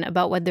vision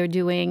about what they're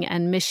doing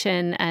and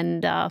mission,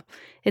 and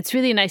it's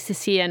really nice to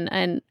see.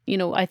 And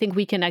I think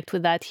we connect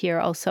with that here.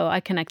 Also, I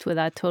connect with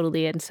that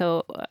totally. And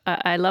so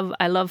I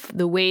love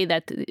the way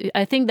that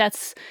I think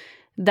that's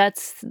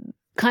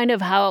kind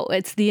of how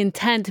it's the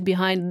intent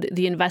behind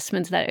the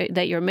investments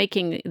that you're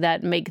making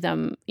that make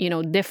them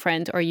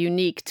different or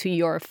unique to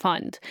your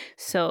fund.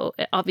 So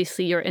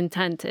obviously your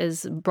intent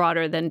is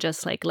broader than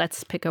just like,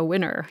 let's pick a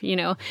winner,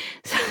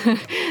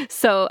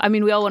 So I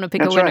mean, we all want to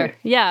pick That's a winner. right.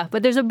 Yeah,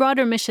 but there's a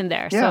broader mission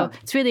there. Yeah. So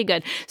it's really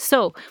good.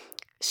 So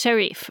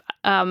Sharif,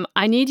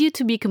 I need you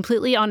to be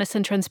completely honest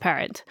and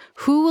transparent.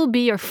 Who will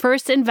be your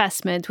first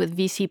investment with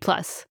VC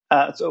Plus?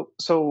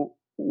 So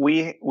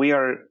we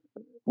are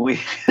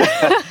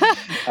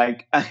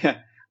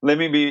let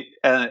me be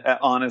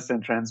honest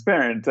and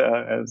transparent,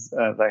 as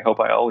I hope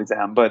I always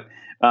am. But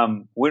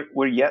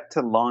we're yet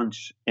to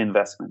launch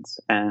investments,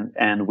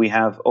 and we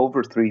have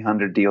over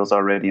 300 deals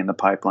already in the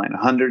pipeline.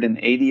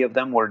 180 of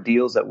them were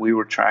deals that we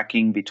were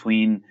tracking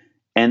between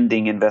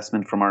ending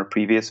investment from our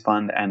previous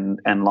fund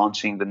and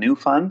launching the new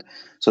fund.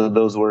 So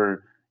those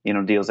were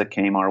deals that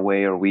came our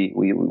way, or we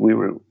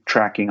were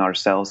tracking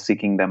ourselves,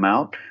 seeking them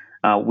out.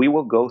 We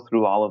will go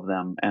through all of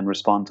them and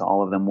respond to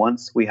all of them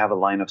once we have a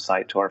line of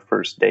sight to our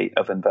first date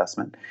of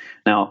investment.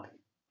 Now,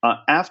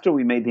 after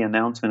we made the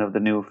announcement of the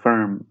new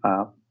firm,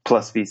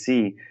 Plus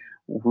VC,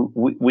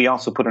 we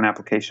also put an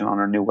application on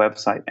our new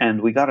website,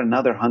 and we got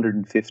another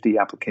 150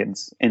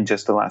 applicants in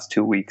just the last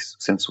 2 weeks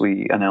since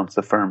we announced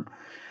the firm.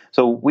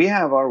 So we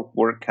have our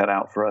work cut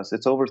out for us.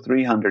 It's over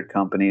 300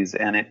 companies,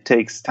 and it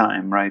takes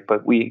time, right?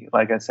 But we,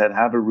 like I said,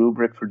 have a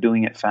rubric for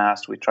doing it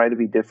fast. We try to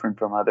be different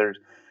from others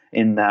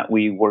in that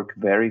we work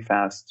very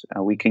fast.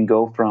 We can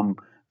go from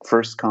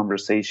first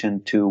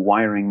conversation to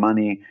wiring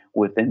money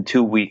within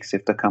 2 weeks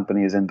if the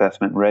company is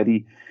investment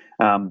ready.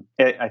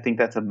 I think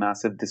that's a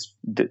massive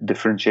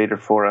differentiator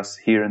for us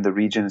here in the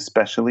region,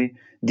 especially.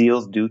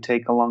 Deals do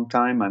take a long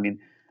time. I mean,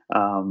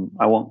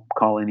 I won't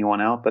call anyone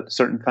out, but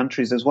certain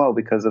countries as well,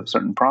 because of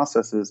certain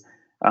processes,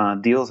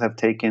 deals have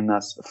taken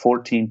us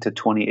 14 to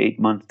 28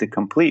 months to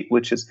complete,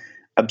 which is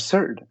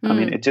absurd. I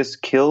mean, it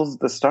just kills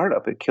the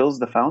startup. It kills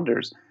the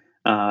founders.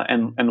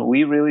 And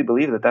we really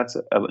believe that that's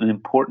an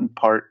important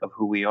part of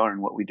who we are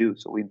and what we do.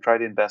 So we try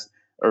to invest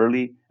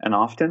early and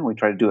often. We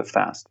try to do it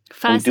fast.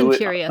 Fast we do and it,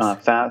 curious.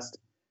 Fast.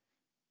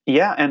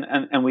 Yeah,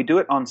 and we do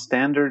it on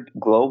standard,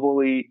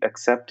 globally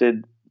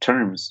accepted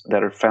terms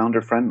that are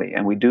founder friendly.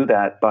 And we do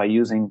that by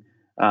using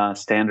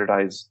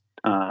standardized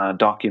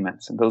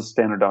documents. And those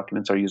standard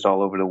documents are used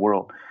all over the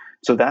world.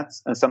 So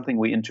that's something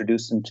we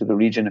introduced into the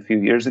region a few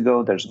years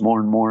ago. There's more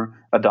and more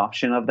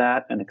adoption of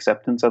that and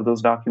acceptance of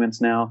those documents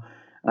now.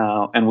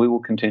 And we will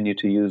continue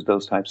to use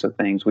those types of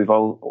things. We've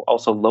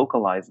also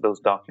localized those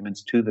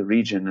documents to the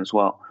region as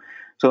well.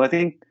 So I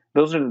think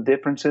those are the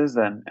differences,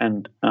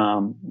 and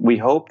we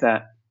hope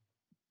that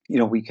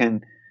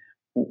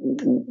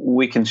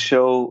we can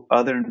show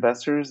other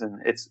investors,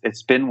 and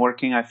it's been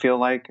working. I feel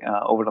like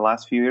over the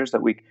last few years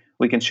that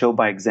we can show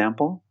by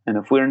example. And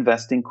if we're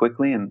investing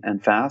quickly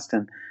and fast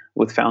and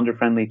with founder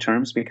friendly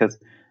terms, because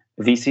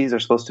VCs are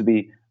supposed to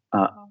be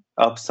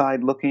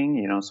upside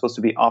looking, supposed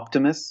to be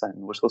optimists, and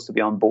we're supposed to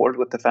be on board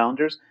with the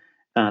founders.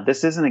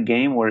 This isn't a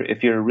game where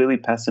if you're a really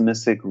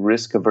pessimistic,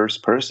 risk averse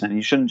person,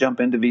 you shouldn't jump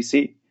into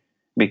VC,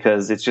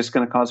 because it's just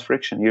going to cause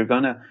friction. You're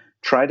going to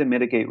try to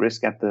mitigate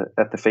risk at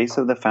the face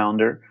of the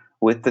founder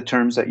with the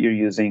terms that you're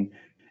using,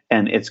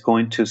 and it's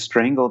going to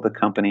strangle the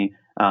company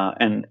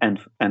and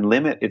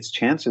limit its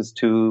chances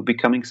to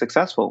becoming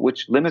successful,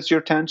 which limits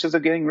your chances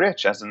of getting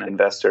rich as an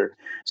investor.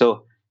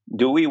 So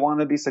do we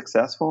want to be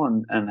successful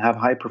and have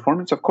high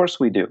performance? Of course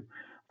we do.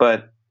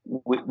 But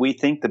we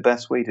think the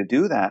best way to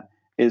do that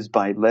is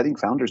by letting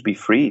founders be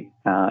free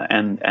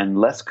and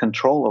less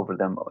control over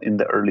them in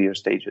the earlier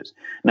stages.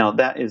 Now,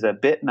 that is a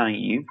bit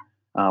naive.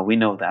 We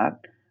know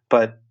that.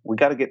 But we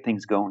got to get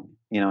things going,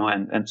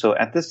 and so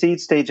at the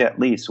seed stage, at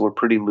least, we're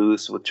pretty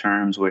loose with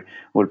terms.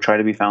 We're trying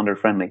to be founder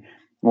friendly.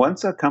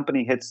 once a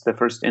company hits the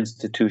first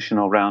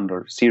institutional round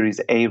or Series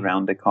A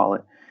round, they call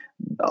it,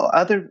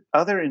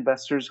 other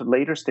investors,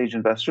 later stage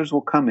investors,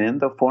 will come in.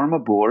 They'll form a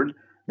board.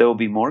 There will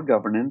be more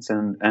governance,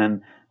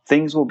 and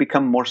things will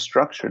become more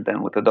structured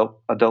then with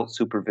adult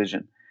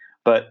supervision.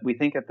 But we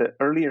think at the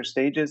earlier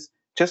stages,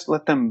 just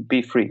let them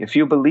be free. If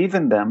you believe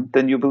in them,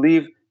 then you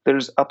believe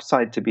there's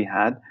upside to be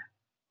had.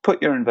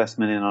 Put your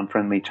investment in on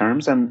friendly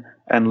terms and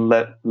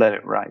let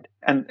it ride.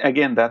 And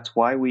again, that's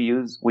why we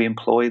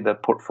employ the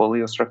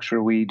portfolio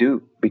structure we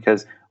do,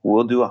 because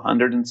we'll do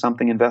 100 and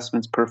something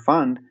investments per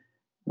fund.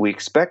 We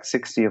expect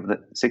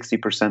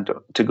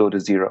 60% to go to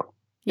zero.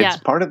 Yeah.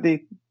 It's part of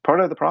the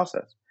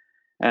process,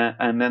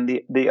 and then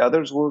the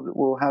others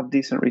will have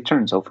decent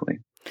returns, hopefully.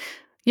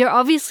 You're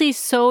obviously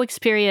so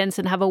experienced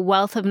and have a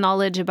wealth of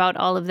knowledge about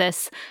all of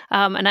this.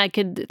 And I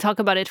could talk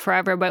about it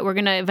forever, but we're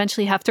going to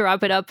eventually have to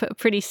wrap it up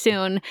pretty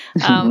soon.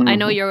 I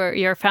know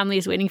your family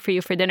is waiting for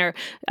you for dinner.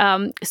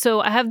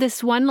 So I have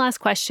this one last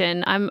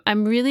question.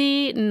 I'm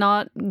really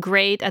not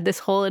great at this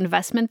whole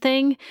investment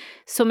thing.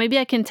 So maybe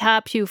I can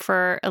tap you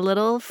for a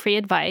little free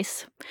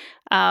advice.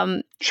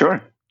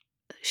 Sure.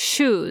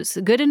 Shoes,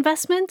 good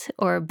investment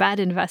or bad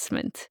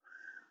investment?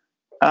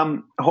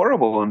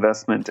 Horrible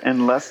investment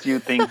unless you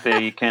think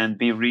they can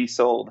be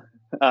resold.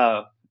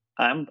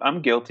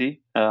 I'm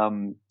guilty.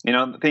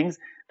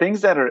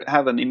 Things that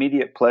have an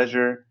immediate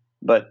pleasure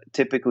but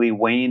typically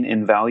wane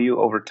in value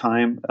over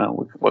time,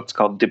 with what's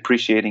called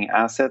depreciating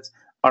assets,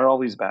 are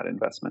always bad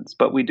investments.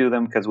 But we do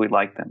them because we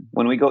like them.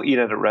 When we go eat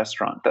at a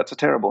restaurant, that's a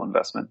terrible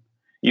investment.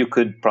 You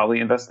could probably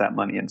invest that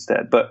money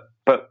instead. But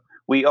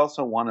we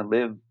also want to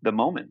live the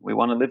moment. We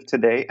want to live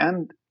today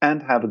and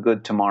have a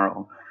good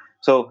tomorrow.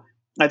 So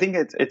I think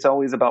it's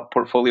always about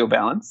portfolio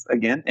balance,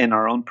 again, in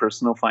our own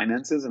personal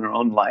finances, in our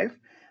own life.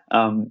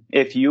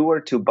 If you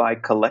were to buy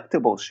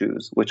collectible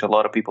shoes, which a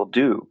lot of people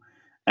do,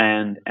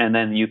 and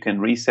then you can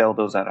resell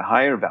those at a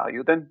higher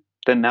value,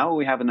 then now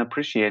we have an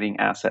appreciating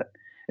asset.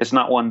 It's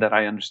not one that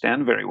I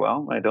understand very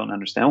well. I don't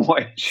understand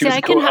why shoes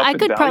go up I in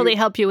could value. probably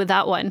help you with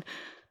that one.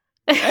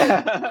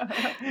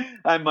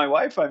 And my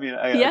wife, I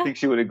think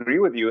she would agree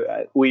with you.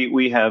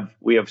 We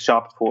have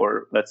shopped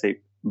for, let's say,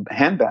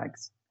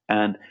 handbags,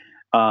 and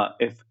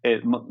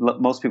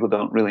most people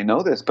don't really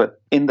know this,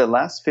 but in the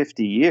last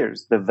 50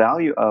 years, the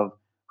value of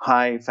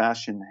high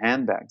fashion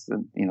handbags,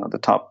 the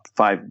top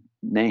 5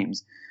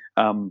 names,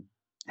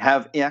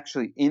 have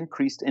actually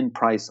increased in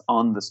price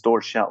on the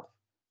store shelf.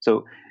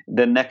 So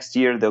the next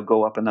year they'll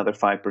go up another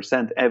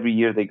 5%. Every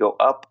year they go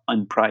up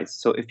in price.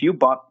 So if you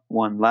bought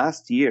one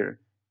last year,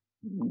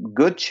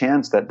 good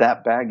chance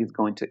that bag is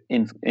going to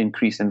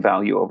increase in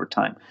value over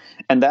time.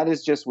 And that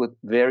is just with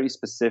very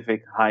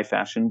specific high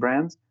fashion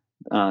brands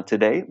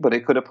today, but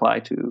it could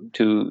apply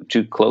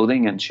to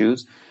clothing and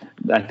shoes.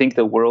 I think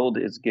the world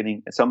is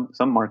getting, some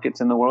markets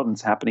in the world, and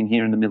it's happening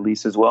here in the Middle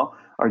East as well,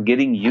 are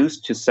getting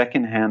used to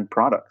secondhand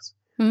products.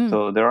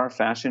 So there are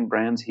fashion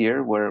brands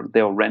here where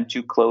they'll rent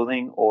you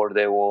clothing, or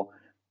they will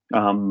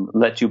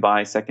let you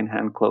buy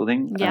secondhand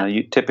clothing. Yeah.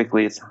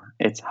 Typically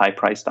it's high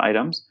priced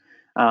items.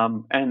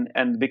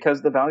 And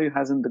because the value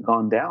hasn't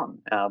gone down,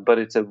 but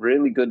it's a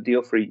really good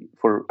deal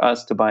for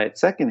us to buy it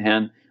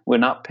secondhand. We're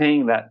not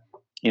paying that,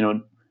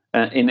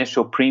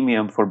 initial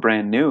premium for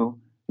brand new,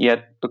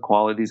 yet the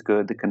quality's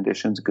good, the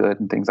condition's good,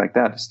 and things like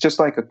that. It's just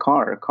like a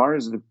car. A car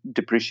is a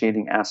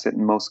depreciating asset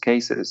in most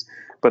cases,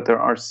 but there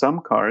are some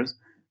cars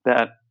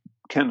that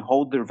can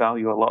hold their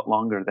value a lot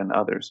longer than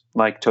others,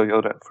 like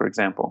Toyota, for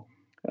example.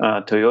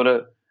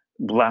 Toyota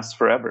lasts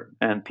forever,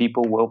 and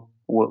people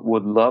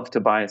would love to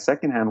buy a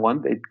secondhand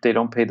one. They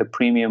don't pay the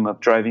premium of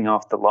driving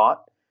off the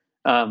lot,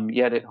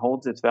 yet it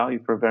holds its value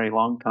for a very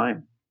long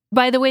time.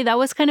 By the way, that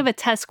was kind of a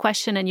test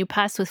question, and you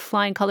passed with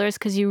flying colors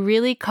because you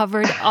really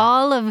covered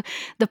all of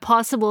the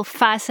possible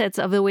facets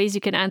of the ways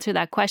you can answer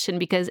that question.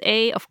 Because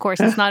of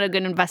course, it's not a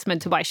good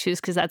investment to buy shoes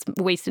because that's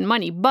wasting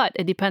money. But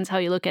it depends how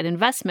you look at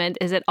investment.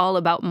 Is it all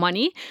about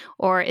money,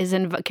 or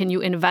can you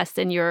invest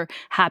in your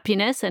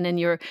happiness and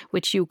in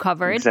which you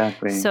covered?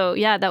 Exactly. So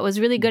yeah, that was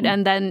really good.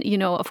 And then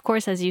of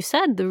course, as you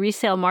said, the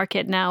resale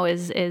market now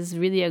is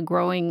really a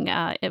growing.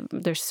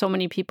 There's so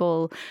many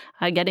people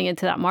getting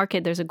into that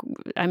market.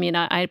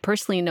 I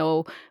personally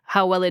know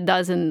how well it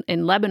does in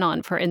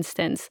Lebanon, for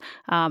instance,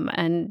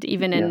 and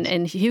even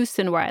in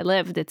Houston where I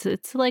lived,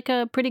 it's like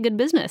a pretty good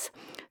business.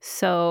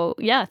 So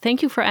yeah,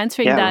 thank you for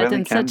answering that really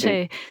in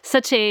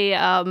such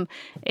a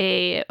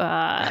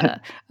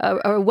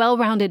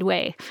well-rounded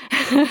way.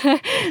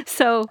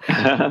 So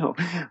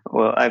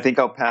well, I think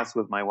I'll pass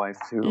with my wife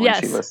too when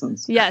she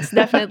listens. Yes,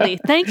 definitely.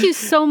 Thank you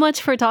so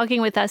much for talking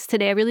with us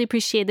today. I really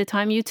appreciate the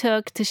time you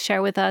took to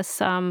share with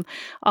us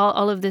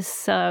all of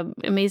this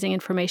amazing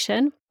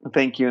information.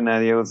 Thank you,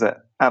 Nadia. It was an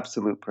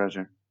absolute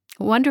pleasure.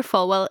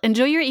 Wonderful. Well,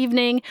 enjoy your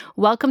evening.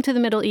 Welcome to the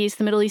Middle East.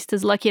 The Middle East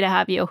is lucky to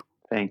have you.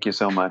 Thank you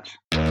so much.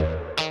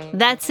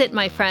 That's it,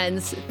 my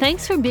friends.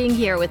 Thanks for being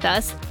here with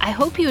us. I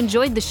hope you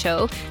enjoyed the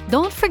show.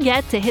 Don't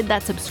forget to hit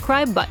that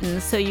subscribe button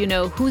so you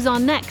know who's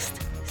on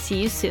next.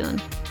 See you soon.